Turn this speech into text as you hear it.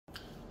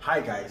Hi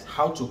guys,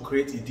 how to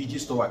create a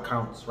Digistore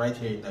account right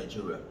here in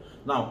Nigeria.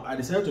 Now, I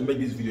decided to make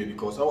this video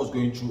because I was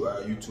going through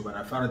YouTube and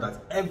I found out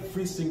that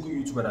every single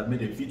YouTuber that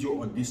made a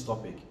video on this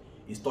topic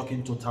is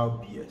talking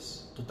total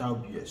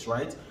BS,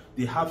 right?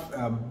 They have,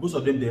 most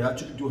of them, they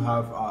actually do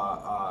have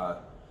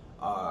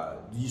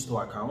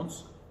Digistore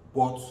accounts,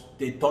 but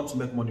they don't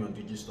make money on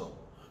Digistore.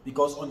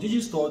 Because on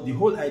Digistore, the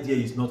whole idea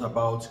is not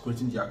about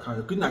creating the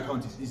account. Creating an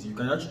account is easy. You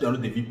can actually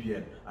download the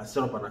VPN and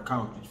set up an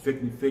account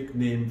with fake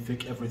name,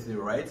 fake everything,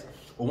 right?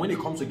 But when it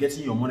comes to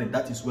getting your money,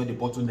 that is where the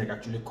bottleneck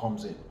actually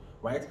comes in,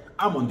 right?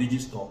 I'm on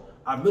Digistore.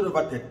 I've made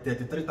over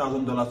 $33,000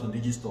 on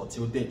Digistore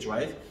till date,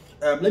 right?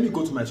 Let me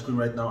go to my screen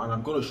right now, and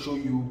I'm going to show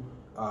you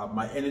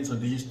my earnings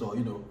on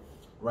Digistore,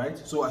 right?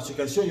 So as you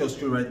can see on your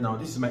screen right now,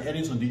 this is my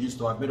earnings on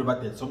Digistore. I've made over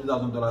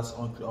 $30,000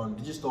 on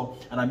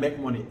Digistore, and I make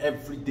money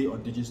every day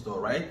on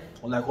Digistore, right?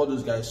 Unlike all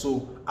those guys.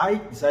 So I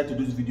decided to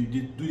do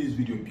this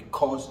video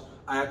because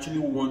I actually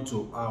want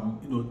to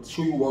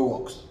show you what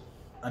works.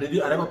 I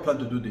never planned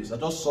to do this. I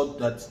just saw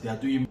that they are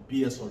doing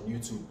BS on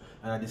YouTube,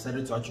 and I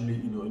decided to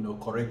actually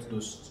correct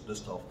those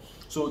stuff.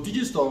 So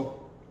Digistore,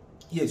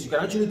 yes, you can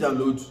actually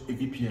download a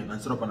VPN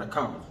and set up an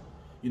account.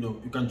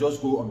 You can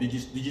just go on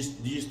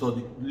Digistore,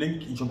 the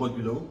link in your box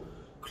below,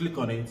 click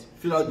on it,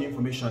 fill out the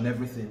information and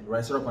everything,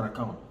 right? Set up an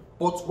account.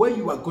 But where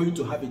you are going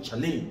to have a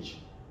challenge,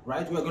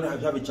 right? We are going to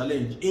have a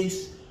challenge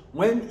is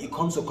when it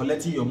comes to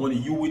collecting your money.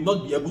 You will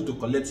not be able to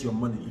collect your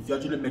money if you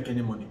actually make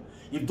any money.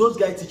 If those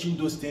guys teaching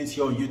those things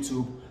here on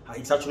YouTube,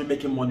 it's actually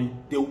making money,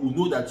 they will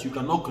know that you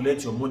cannot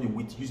collect your money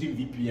with using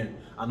VPN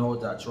and all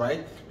that,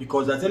 right?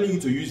 Because they're telling you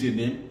to use a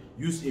name,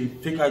 use a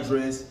fake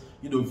address,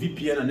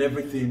 VPN and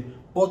everything.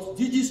 But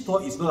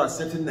Digistore is not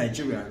accepting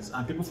Nigerians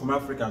and people from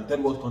Africa and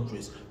third world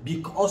countries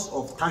because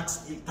of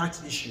tax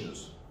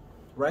issues,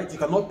 right? You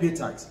cannot pay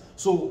tax.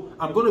 So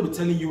I'm going to be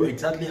telling you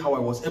exactly how I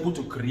was able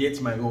to create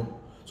my own.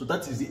 So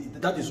that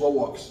is what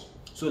works.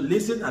 So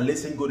listen and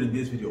listen good in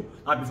this video.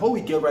 Now before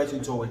we get right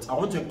into it, I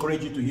want to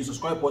encourage you to hit the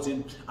subscribe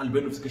button and the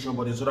bell notification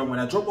button so that when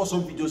I drop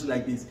awesome videos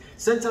like this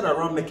centered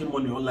around making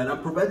money online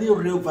and providing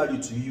real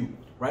value to you,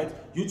 right?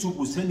 YouTube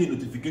will send you a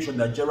notification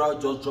that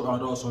Gerald just dropped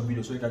another awesome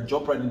video, so you can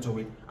jump right into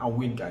it and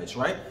win, guys,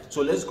 right?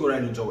 So let's go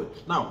right into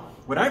it. Now,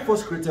 when I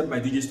first created my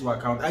Digistore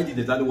account, I did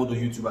exactly what the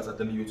YouTubers are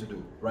telling you to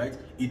do, right?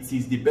 It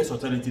is the best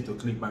alternative to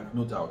ClickBank,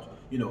 no doubt.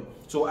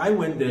 So I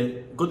went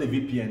there, got a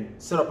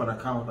VPN, set up an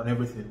account and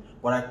everything,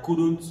 but I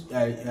couldn't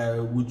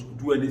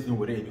do anything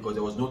with it because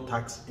there was no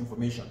tax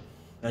information.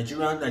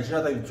 Nigeria tax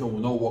information will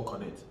not work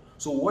on it.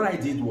 So what I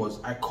did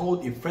was I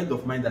called a friend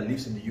of mine that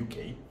lives in the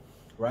UK,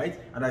 right?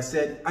 And I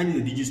said, I need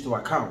a Digistore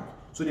account.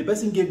 So the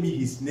person gave me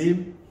his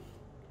name,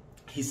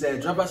 his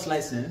driver's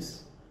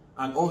license,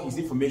 and all his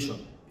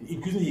information,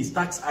 including his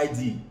tax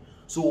ID.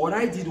 So what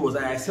I did was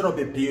I set up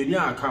a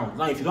Payoneer account.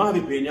 Now, if you don't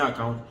have a Payoneer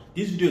account,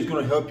 this video is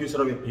going to help you set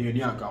up a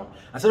Payoneer account.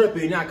 I set up a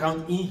Payoneer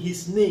account in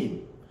his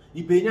name.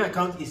 The Payoneer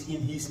account is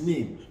in his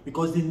name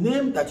because the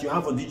name that you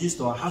have on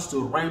Digistore has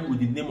to rhyme with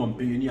the name on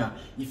Payoneer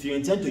if you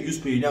intend to use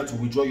Payoneer to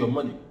withdraw your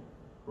money,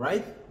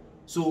 right?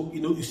 So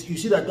you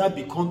see that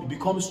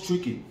becomes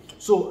tricky.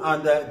 So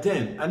and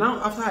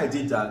now after I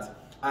did that,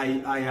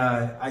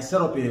 I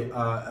set up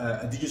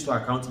a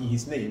Digistore account in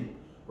his name,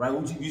 right,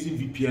 using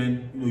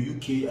VPN,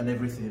 UK and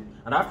everything.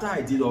 And after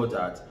I did all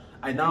that,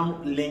 I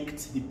now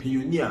linked the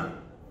Payoneer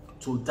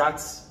to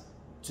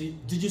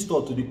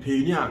Digistore to the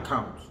Payoneer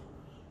account,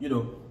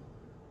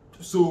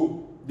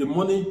 So the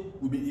money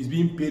is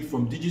being paid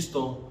from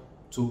Digistore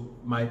to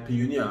my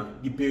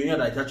Payoneer, the Payoneer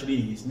that is actually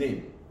in his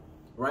name,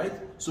 right?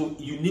 So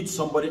you need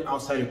somebody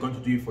outside the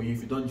country to do it for you.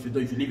 If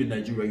you live in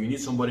Nigeria, you need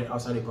somebody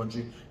outside the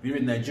country. If you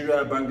live in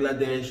Nigeria,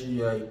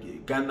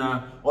 Bangladesh,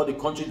 Ghana, all the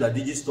countries that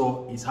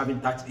Digistore is having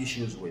tax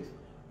issues with,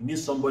 you need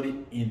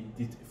somebody in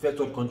the third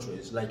world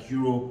countries like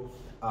Europe,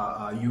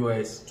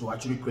 US to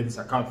actually create this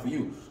account for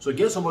you. So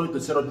get somebody to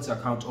set up this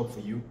account up for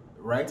you,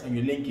 right? And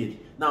you link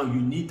it. Now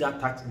you need that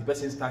the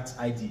person's tax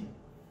ID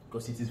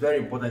because it is very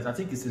important. I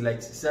think it's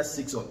like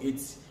 6 or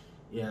 8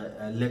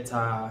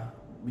 letter,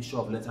 mixture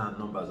of letter and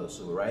numbers or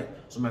so, right?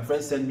 So my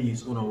friend sent me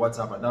his own on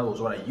WhatsApp, and that was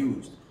what I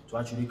used to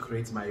actually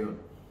create my own,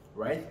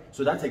 right?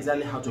 So that's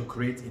exactly how to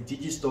create a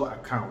Digistore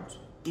account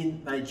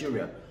in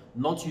Nigeria.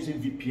 Not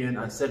using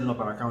VPN and setting up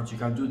an account. You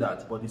can do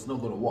that, but it's not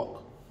going to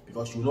work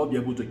because you will not be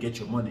able to get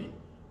your money,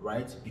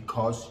 right?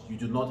 Because you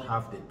do not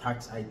have the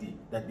tax ID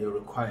that they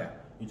require.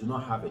 You do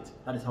not have it.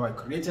 That is how I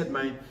created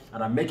mine,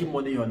 and I'm making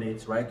money on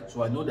it, right?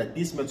 So I know that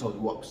this method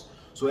works.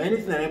 So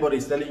anything that anybody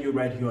is telling you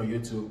right here on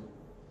YouTube,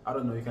 I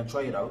don't know, you can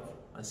try it out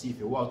and see if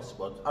it works,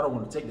 but I don't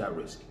want to take that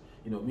risk,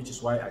 which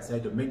is why I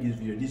decided to make this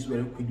video, this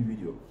very quick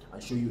video,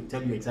 and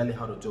tell you exactly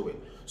how to do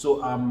it.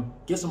 So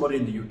get somebody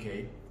in the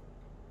UK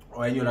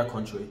or any other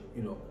country,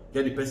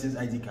 get the person's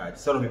ID card,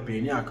 set up a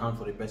Payoneer account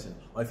for the person.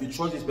 Or if you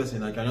trust this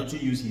person, I can actually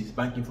use his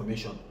bank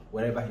information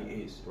wherever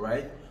he is,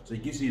 right? So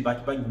it gives you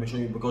bank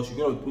information because you're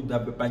going to put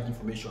that bank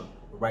information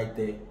right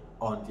there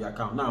on the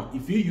account. Now,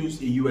 if you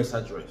use a US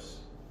address,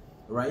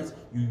 right,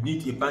 you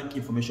need a bank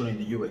information in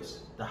the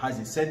US that has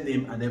the same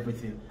name and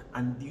everything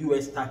and the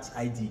US tax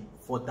ID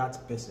for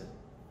that person.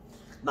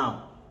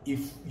 Now,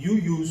 if you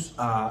use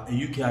a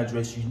UK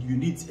address, you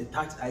need a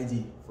tax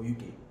ID for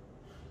UK.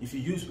 If you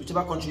use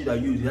whichever country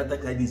that you use, that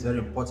tax ID is very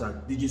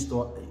important.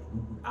 Digistore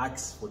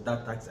asks for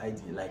that tax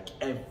ID like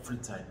every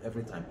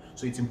time.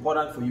 So it's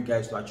important for you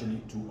guys to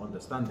actually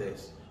understand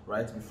this,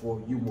 right,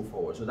 before you move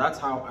forward. So that's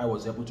how I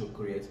was able to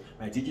create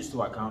my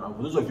Digistore account. And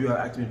for those of you who are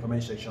asking in the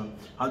comment section,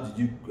 how did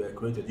you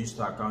create a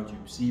Digistore account? You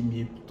see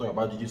me talk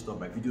about Digistore,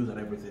 my videos and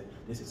everything.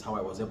 This is how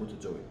I was able to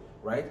do it,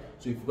 right?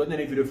 So if you've gotten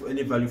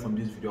any value from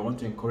this video, I want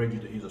to encourage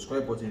you to hit the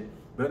subscribe button,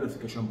 bell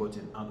notification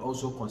button, and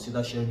also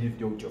consider sharing this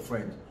video with your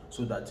friends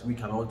so that we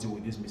can all deal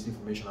with this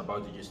misinformation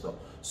about Digistore.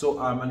 So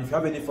and if you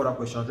have any further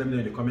questions, let me know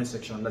in the comment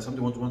section. Like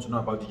something you want to know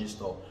about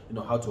Digistore, you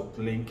know, how to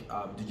link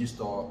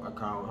Digistore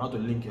account, how to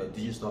link your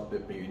Digistore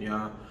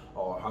Payoneer,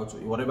 or how to,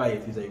 whatever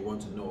it is that you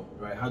want to know,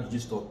 right? How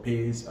Digistore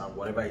pays and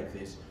whatever it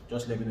is,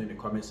 just let me know in the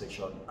comment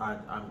section, and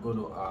I'm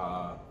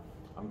gonna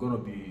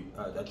be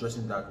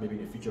addressing that maybe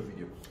in a future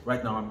video.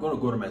 Right now, I'm gonna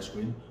go to my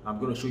screen. I'm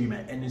gonna show you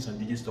my earnings on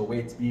Digistore, where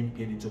it's being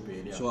paid into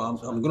Payoneer. So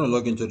I'm gonna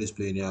log into this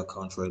Payoneer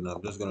account right now.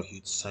 I'm just gonna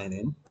hit sign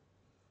in.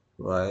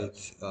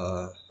 Right.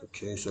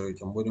 Okay. So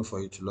I'm waiting for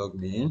you to log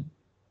me in.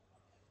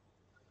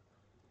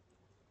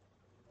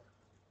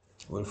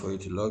 Wait for you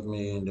to log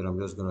me in. Then I'm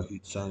just gonna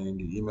hit sign in,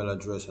 the email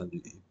address and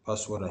the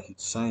password. I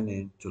hit sign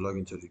in to log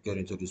into get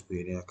into this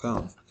Payoneer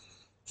account.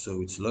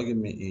 So it's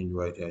logging me in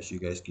right here, as you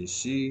guys can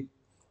see.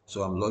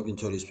 So I'm logged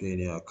into this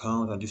Payoneer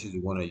account, and this is the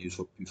one I use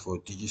for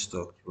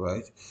Digistore,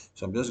 right?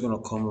 So I'm just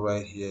gonna come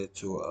right here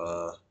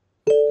to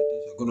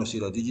you're gonna see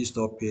that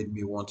Digistore paid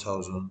me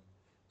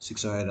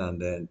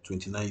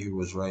 1,629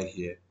 euros right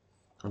here,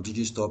 and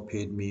Digistore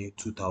paid me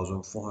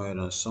 2,400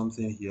 and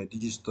something here.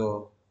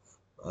 Digistore,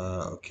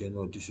 okay,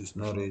 no, this is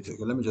not it.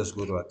 Okay, let me just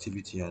go to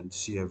activity and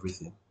see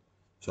everything.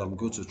 So I'm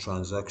going to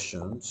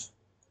transactions.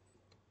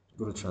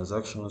 Go to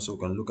transactions so we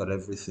can look at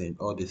everything,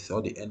 all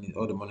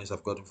the monies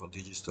I've gotten from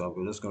Digistore.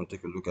 We're just going to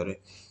take a look at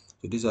it.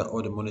 So these are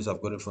all the monies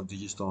I've gotten from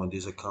Digistore on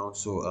this account.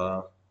 So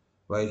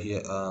right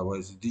here, where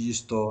is it?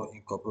 Digistore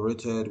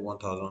Incorporated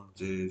 1,000,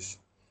 this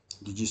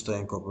Digistore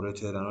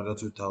Incorporated another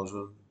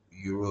 2,000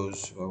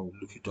 euros.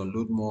 Look, you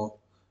download more.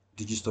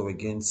 Digistore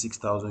again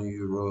 6,000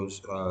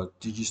 euros.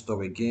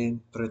 Digistore again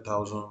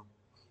 3,000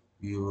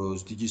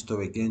 euros.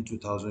 Digistore again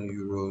 2,000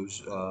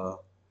 euros.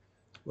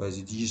 Whereas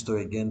the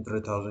Digistore again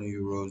 3,000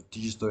 euros,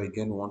 Digistore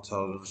again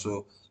 1,000.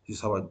 So this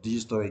is how I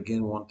Digistore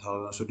again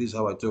 1,000. So this is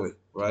how I do it,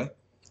 right?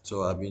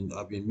 So I've been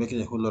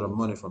making a whole lot of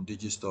money from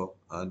Digistore,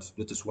 and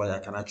that is why I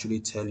can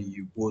actually tell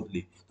you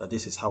boldly that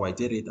this is how I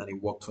did it and it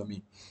worked for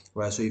me,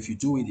 right? So if you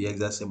do it the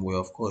exact same way,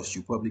 of course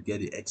you probably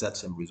get the exact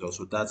same result.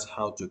 So that's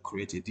how to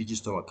create a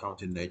Digistore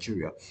account in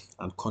Nigeria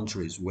and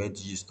countries where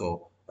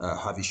Digistore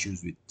have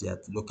issues with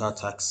their local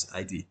tax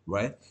ID,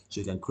 right? So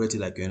you can create it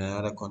like you're in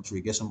another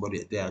country, get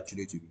somebody there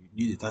actually to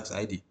need a tax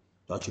ID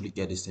to actually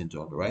get this thing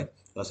done, right?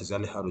 That's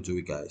exactly how to do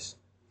it, guys.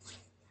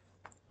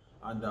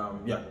 And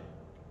yeah,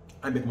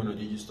 I make money on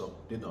Digistore.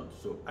 They don't.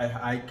 So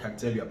I can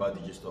tell you about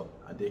Digistore,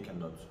 and they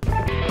cannot.